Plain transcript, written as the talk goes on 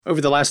Over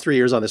the last 3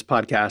 years on this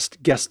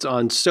podcast, guests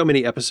on so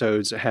many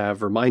episodes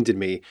have reminded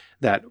me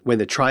that when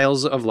the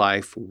trials of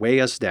life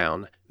weigh us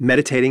down,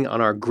 meditating on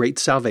our great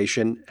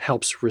salvation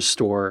helps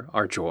restore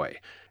our joy.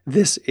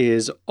 This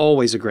is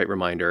always a great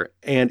reminder,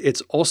 and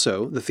it's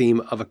also the theme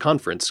of a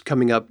conference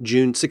coming up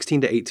June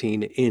 16 to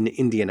 18 in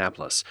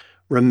Indianapolis.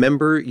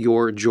 Remember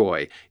Your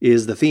Joy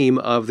is the theme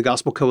of the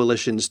Gospel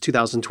Coalition's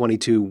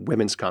 2022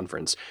 Women's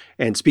Conference,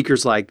 and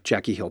speakers like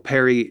Jackie Hill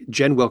Perry,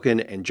 Jen Wilkin,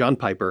 and John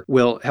Piper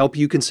will help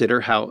you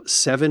consider how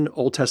 7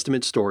 Old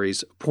Testament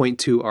stories point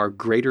to our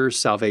greater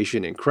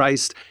salvation in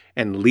Christ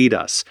and lead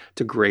us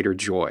to greater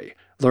joy.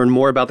 Learn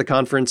more about the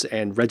conference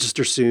and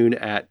register soon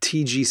at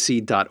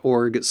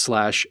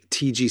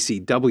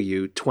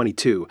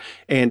tgc.org/TGCW22.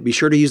 And be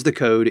sure to use the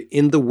code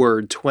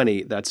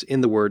INTHEWORD20, that's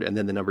in the word and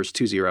then the numbers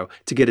 20,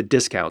 to get a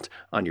discount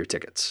on your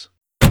tickets.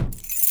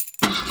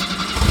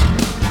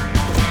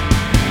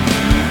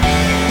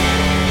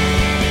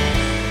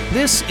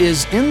 This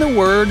is In the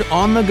Word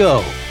on the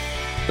Go,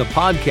 the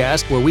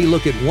podcast where we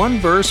look at one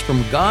verse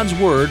from God's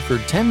Word for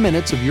 10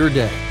 minutes of your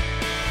day.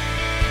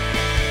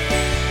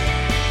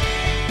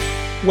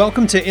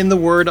 Welcome to In the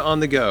Word on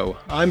the Go.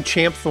 I'm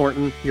Champ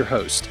Thornton, your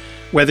host.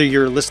 Whether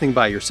you're listening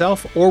by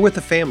yourself or with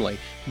a family,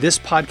 this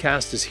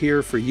podcast is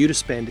here for you to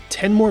spend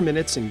 10 more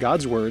minutes in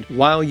God's Word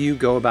while you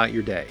go about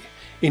your day.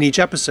 In each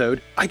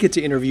episode, I get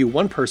to interview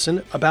one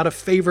person about a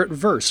favorite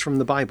verse from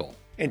the Bible.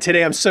 And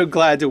today I'm so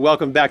glad to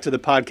welcome back to the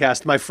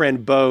podcast my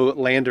friend Bo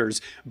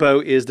Landers.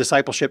 Bo is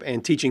discipleship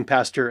and teaching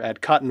pastor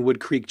at Cottonwood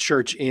Creek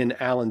Church in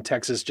Allen,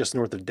 Texas, just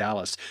north of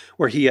Dallas,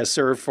 where he has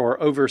served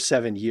for over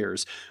 7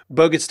 years.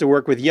 Bo gets to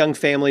work with young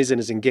families and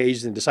is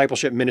engaged in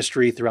discipleship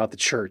ministry throughout the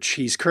church.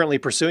 He's currently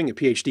pursuing a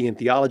PhD in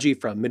theology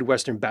from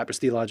Midwestern Baptist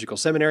Theological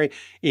Seminary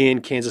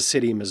in Kansas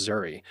City,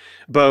 Missouri.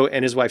 Bo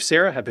and his wife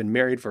Sarah have been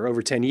married for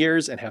over 10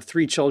 years and have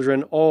 3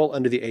 children, all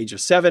under the age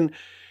of 7.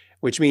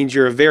 Which means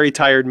you're a very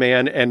tired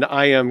man, and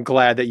I am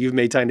glad that you've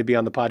made time to be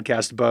on the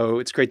podcast, Bo.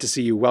 It's great to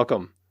see you.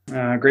 Welcome.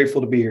 Grateful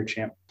to be here,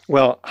 Champ.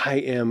 Well, I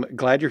am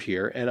glad you're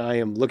here, and I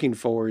am looking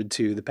forward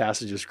to the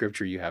passage of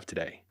Scripture you have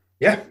today.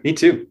 Yeah, me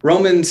too.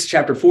 Romans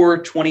chapter 4,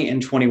 20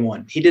 and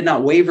 21. He did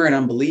not waver in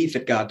unbelief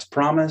at God's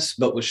promise,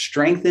 but was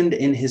strengthened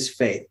in his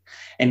faith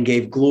and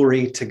gave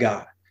glory to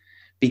God.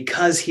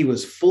 Because he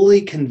was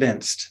fully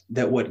convinced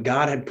that what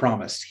God had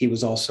promised, he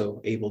was also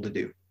able to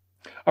do.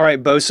 All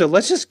right, Bo, so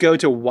let's just go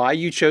to why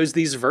you chose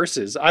these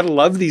verses. I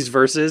love these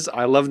verses.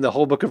 I love the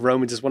whole book of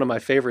Romans. It's one of my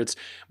favorites,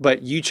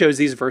 but you chose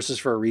these verses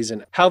for a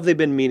reason. How have they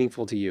been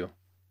meaningful to you?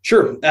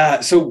 Sure.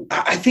 So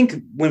I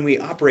think when we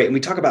operate and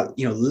we talk about,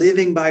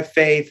 living by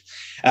faith,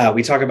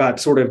 we talk about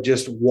sort of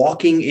just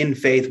walking in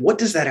faith. What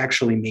does that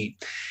actually mean?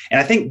 And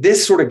I think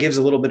this sort of gives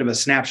a little bit of a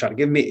snapshot.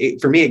 For me,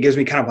 it gives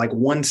me kind of like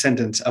one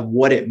sentence of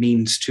what it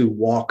means to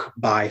walk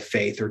by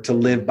faith or to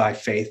live by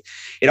faith.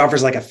 It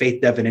offers like a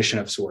faith definition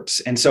of sorts.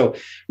 And so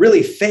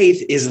really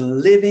faith is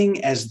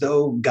living as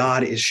though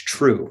God is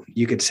true.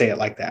 You could say it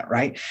like that,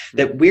 right?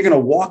 That we're going to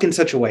walk in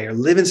such a way or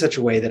live in such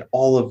a way that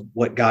all of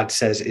what God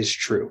says is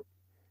true.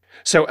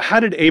 So how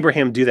did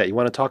Abraham do that? You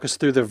want to talk us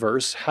through the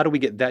verse? How do we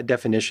get that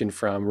definition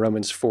from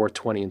Romans 4,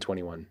 20 and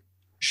 21?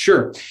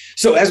 Sure.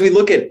 So as we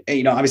look at,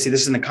 obviously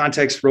this is in the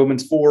context,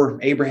 Romans 4,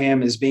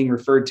 Abraham is being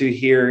referred to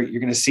here. You're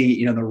going to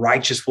see, the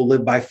righteous will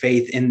live by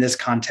faith in this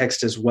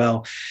context as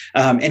well.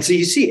 And so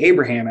you see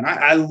Abraham, and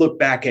I look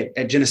back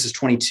at Genesis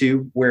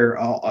 22, where,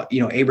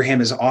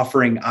 Abraham is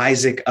offering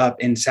Isaac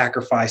up in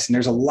sacrifice. And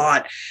there's a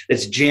lot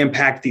that's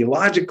jam-packed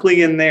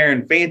theologically in there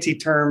and fancy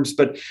terms,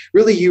 but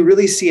really, you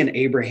really see an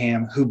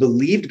Abraham who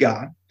believed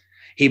God.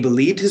 He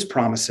believed his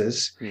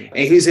promises, and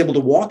he was able to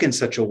walk in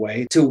such a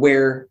way to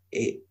where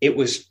it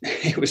was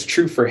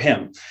true for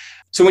him.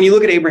 So when you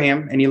look at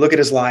Abraham and you look at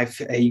his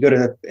life, you go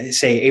to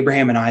say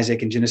Abraham and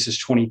Isaac in Genesis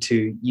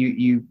 22,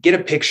 you get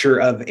a picture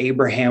of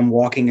Abraham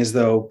walking as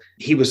though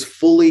he was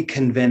fully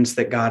convinced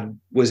that God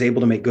was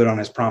able to make good on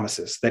his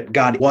promises, that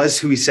God was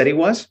who he said he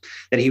was,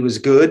 that he was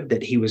good,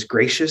 that he was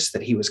gracious,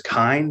 that he was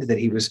kind, that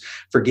he was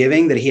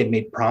forgiving, that he had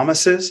made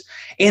promises,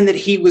 and that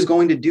he was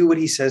going to do what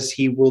he says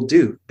he will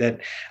do.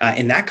 That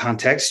in that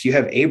context, you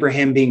have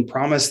Abraham being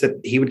promised that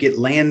he would get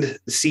land,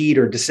 seed,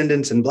 or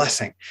descendants and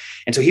blessing.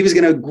 And so he was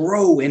going to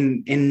grow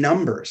in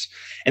numbers.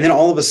 And then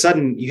all of a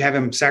sudden you have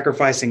him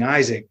sacrificing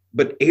Isaac,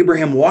 but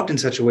Abraham walked in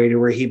such a way to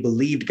where he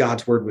believed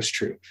God's word was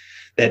true,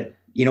 that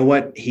you know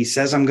what? He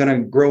says, I'm going to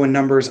grow in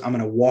numbers. I'm going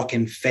to walk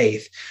in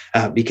faith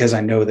because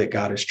I know that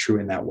God is true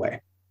in that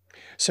way.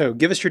 So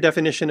give us your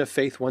definition of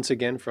faith once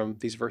again from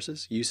these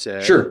verses. You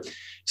said. Sure.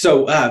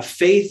 So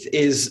faith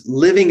is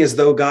living as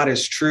though God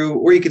is true,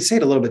 or you could say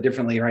it a little bit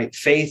differently, right?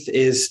 Faith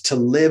is to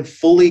live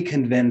fully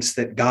convinced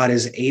that God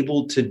is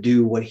able to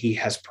do what he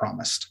has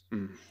promised.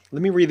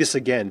 Let me read this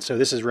again. So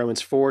this is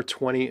Romans 4,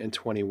 20 and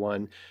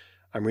 21.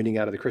 I'm reading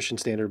out of the Christian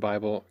Standard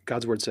Bible.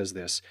 God's word says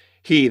this.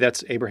 He,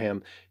 that's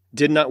Abraham,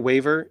 did not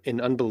waver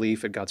in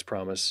unbelief at God's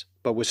promise,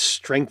 but was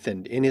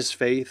strengthened in his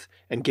faith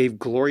and gave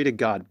glory to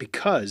God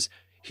because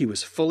he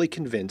was fully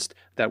convinced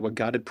that what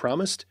God had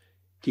promised,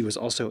 he was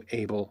also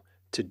able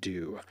to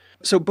do.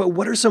 So, but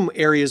what are some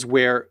areas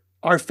where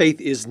our faith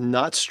is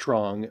not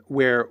strong,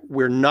 where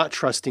we're not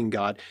trusting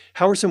God,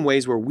 how are some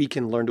ways where we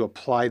can learn to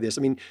apply this?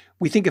 I mean,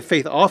 we think of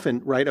faith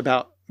often, right,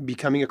 about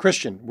becoming a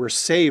Christian. We're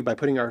saved by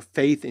putting our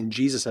faith in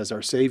Jesus as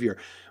our Savior.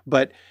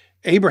 But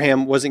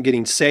Abraham wasn't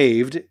getting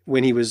saved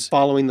when he was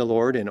following the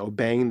Lord and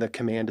obeying the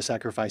command to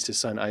sacrifice his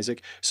son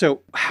Isaac.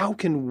 So how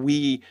can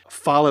we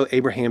follow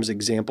Abraham's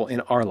example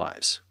in our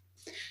lives?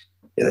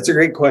 Yeah, that's a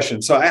great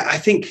question. So I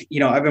think,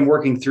 I've been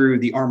working through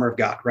the armor of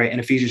God, right, in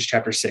Ephesians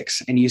chapter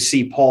 6. And you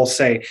see Paul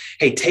say,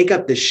 hey, take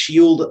up the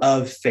shield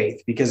of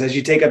faith, because as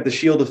you take up the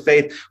shield of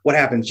faith, what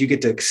happens? You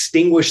get to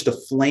extinguish the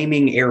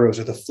flaming arrows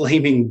or the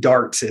flaming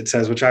darts, it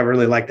says, which I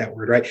really like that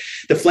word, right?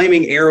 The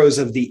flaming arrows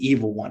of the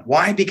evil one.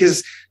 Why?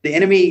 Because the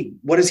enemy,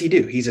 what does he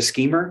do? He's a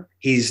schemer.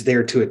 He's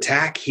there to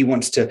attack. He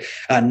wants to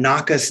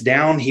knock us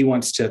down. He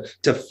wants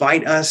to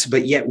fight us.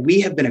 But yet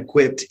we have been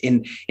equipped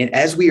and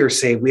as we are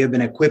saved, we have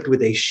been equipped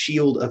with a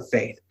shield of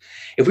faith.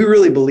 If we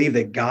really believe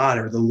that God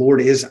or the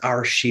Lord is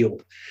our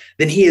shield,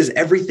 then he is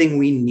everything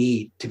we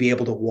need to be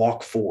able to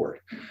walk forward,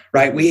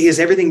 right? He is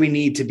everything we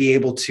need to be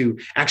able to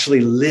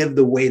actually live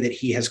the way that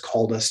he has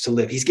called us to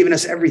live. He's given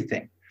us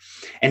everything.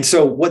 And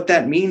so what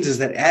that means is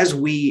that as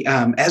we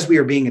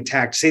are being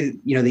attacked, say,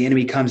 the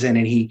enemy comes in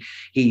and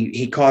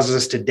he causes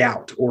us to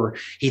doubt, or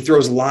he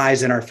throws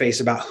lies in our face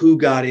about who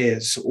God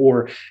is,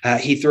 or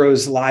he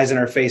throws lies in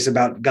our face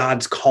about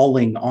God's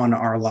calling on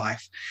our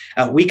life.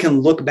 We can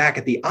look back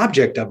at the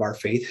object of our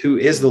faith, who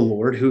is the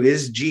Lord, who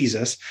is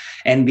Jesus,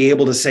 and be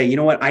able to say, you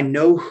know what, I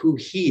know who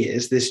he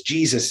is, this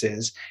Jesus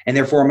is, and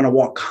therefore I'm going to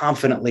walk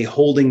confidently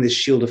holding this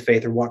shield of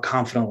faith, or walk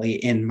confidently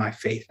in my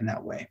faith in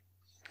that way.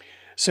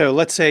 So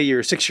let's say you're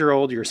a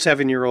 6-year-old, you're a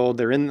 7-year-old,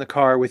 they're in the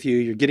car with you,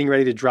 you're getting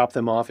ready to drop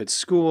them off at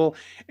school,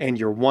 and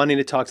you're wanting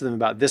to talk to them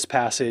about this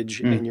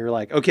passage, and you're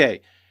like,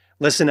 okay,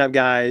 listen up,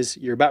 guys.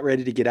 You're about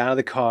ready to get out of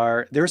the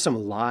car. There are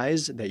some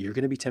lies that you're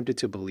going to be tempted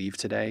to believe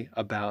today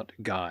about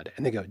God.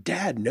 And they go,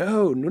 Dad,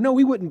 no,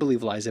 we wouldn't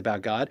believe lies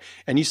about God.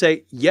 And you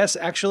say, yes,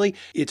 actually,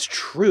 it's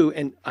true.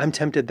 And I'm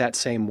tempted that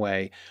same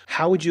way.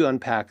 How would you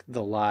unpack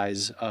the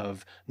lies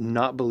of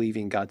not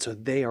believing God so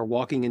they are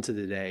walking into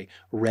the day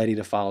ready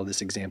to follow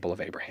this example of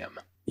Abraham?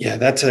 Yeah,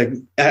 that's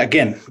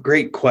again,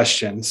 great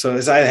question. So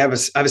as I have a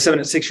 7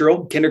 and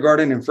 6-year-old,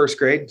 kindergarten and first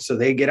grade. So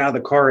they get out of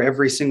the car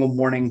every single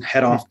morning,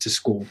 head off to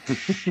school.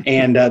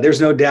 And there's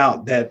no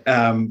doubt that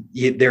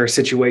there are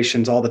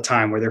situations all the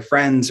time where their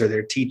friends or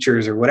their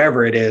teachers or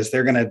whatever it is,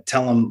 they're going to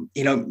tell them,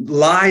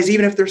 lies,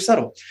 even if they're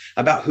subtle,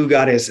 about who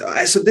God is.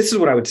 So this is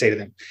what I would say to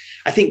them.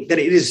 I think that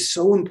it is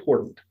so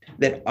important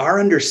that our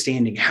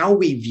understanding, how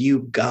we view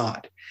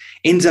God,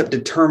 ends up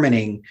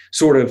determining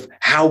sort of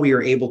how we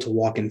are able to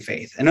walk in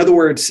faith. In other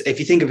words, if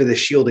you think of it as a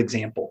shield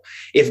example,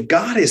 if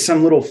God is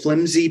some little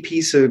flimsy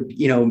piece of,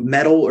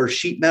 metal or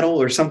sheet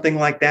metal or something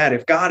like that,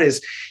 if God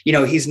is,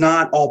 he's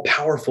not all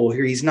powerful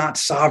here, he's not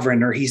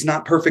sovereign, or he's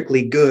not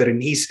perfectly good,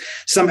 and he's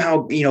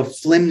somehow,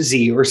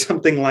 flimsy or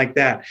something like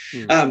that,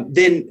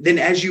 then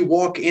as you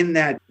walk in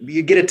that,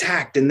 you get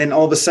attacked. And then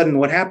all of a sudden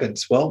what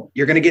happens? Well,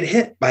 you're going to get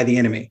hit by the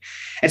enemy.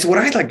 And so what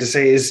I'd like to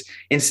say is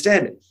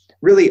instead,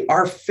 really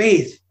our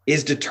faith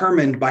is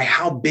determined by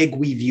how big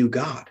we view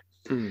God,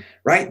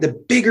 right? The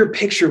bigger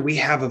picture we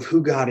have of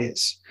who God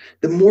is,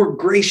 the more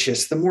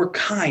gracious, the more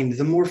kind,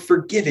 the more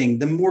forgiving,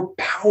 the more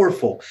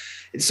powerful.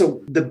 And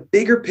so the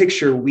bigger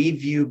picture we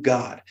view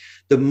God,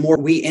 the more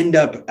we end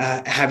up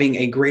having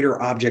a greater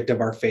object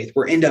of our faith.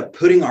 We end up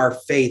putting our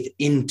faith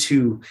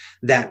into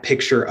that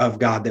picture of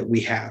God that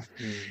we have.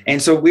 And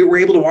so we were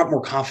able to walk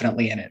more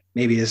confidently in it,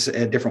 maybe is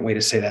a different way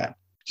to say that.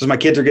 So as my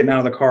kids are getting out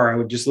of the car, I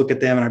would just look at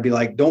them and I'd be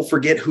like, don't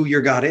forget who your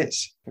God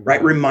is,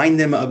 right? Remind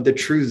them of the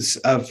truths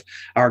of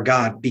our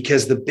God,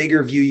 because the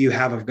bigger view you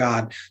have of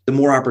God, the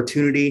more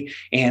opportunity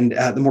and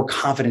the more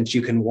confidence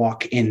you can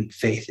walk in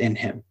faith in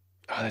him.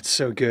 Oh, that's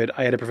so good.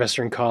 I had a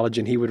professor in college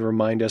and he would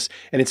remind us,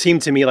 and it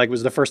seemed to me like it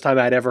was the first time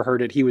I'd ever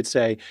heard it. He would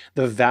say,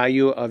 the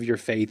value of your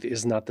faith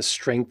is not the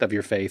strength of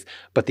your faith,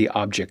 but the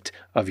object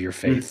of your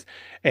faith.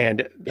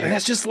 And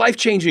that's just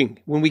life-changing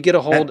when we get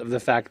a hold of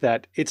the fact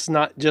that it's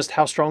not just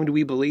how strong do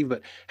we believe,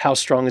 but how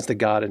strong is the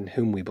God in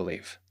whom we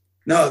believe.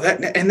 No,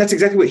 that's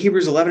exactly what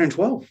Hebrews 11 and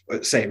 12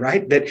 say,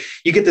 right? That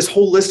you get this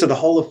whole list of the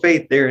hall of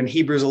faith there in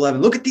Hebrews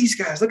 11. Look at these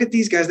guys.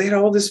 They had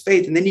all this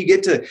faith. And then you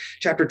get to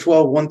chapter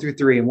 12,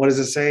 1-3. And what does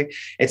it say?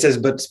 It says,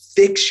 but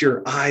fix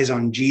your eyes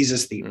on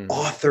Jesus, the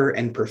author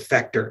and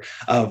perfecter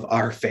of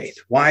our faith.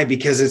 Why?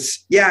 Because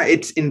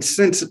it's in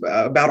sense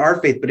about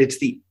our faith, but it's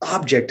the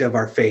object of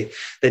our faith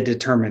that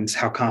determines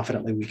how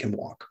confidently we can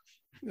walk.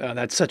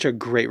 That's such a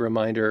great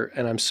reminder.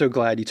 And I'm so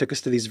glad you took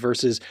us to these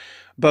verses.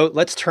 Bo,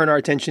 let's turn our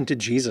attention to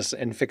Jesus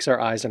and fix our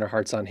eyes and our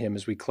hearts on him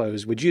as we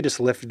close. Would you just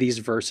lift these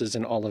verses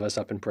and all of us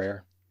up in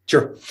prayer?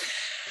 Sure.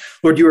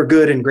 Lord, you are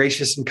good and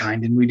gracious and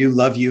kind, and we do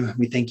love you.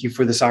 We thank you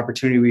for this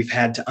opportunity we've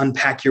had to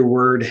unpack your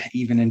word,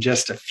 even in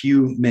just a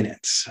few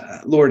minutes.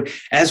 Lord,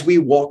 as we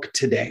walk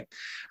today,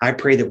 I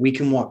pray that we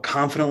can walk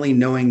confidently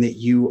knowing that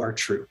you are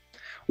true.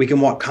 We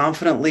can walk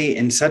confidently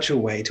in such a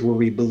way to where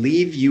we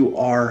believe you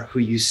are who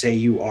you say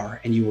you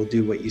are, and you will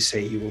do what you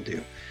say you will do.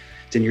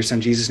 It's in your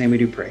son, Jesus' name we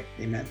do pray.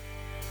 Amen.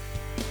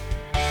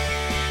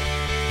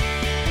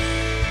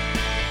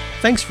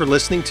 Thanks for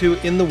listening to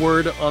In the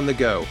Word on the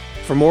Go.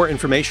 For more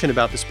information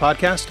about this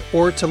podcast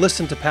or to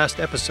listen to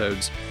past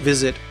episodes,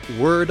 visit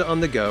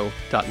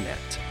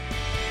wordonthego.net.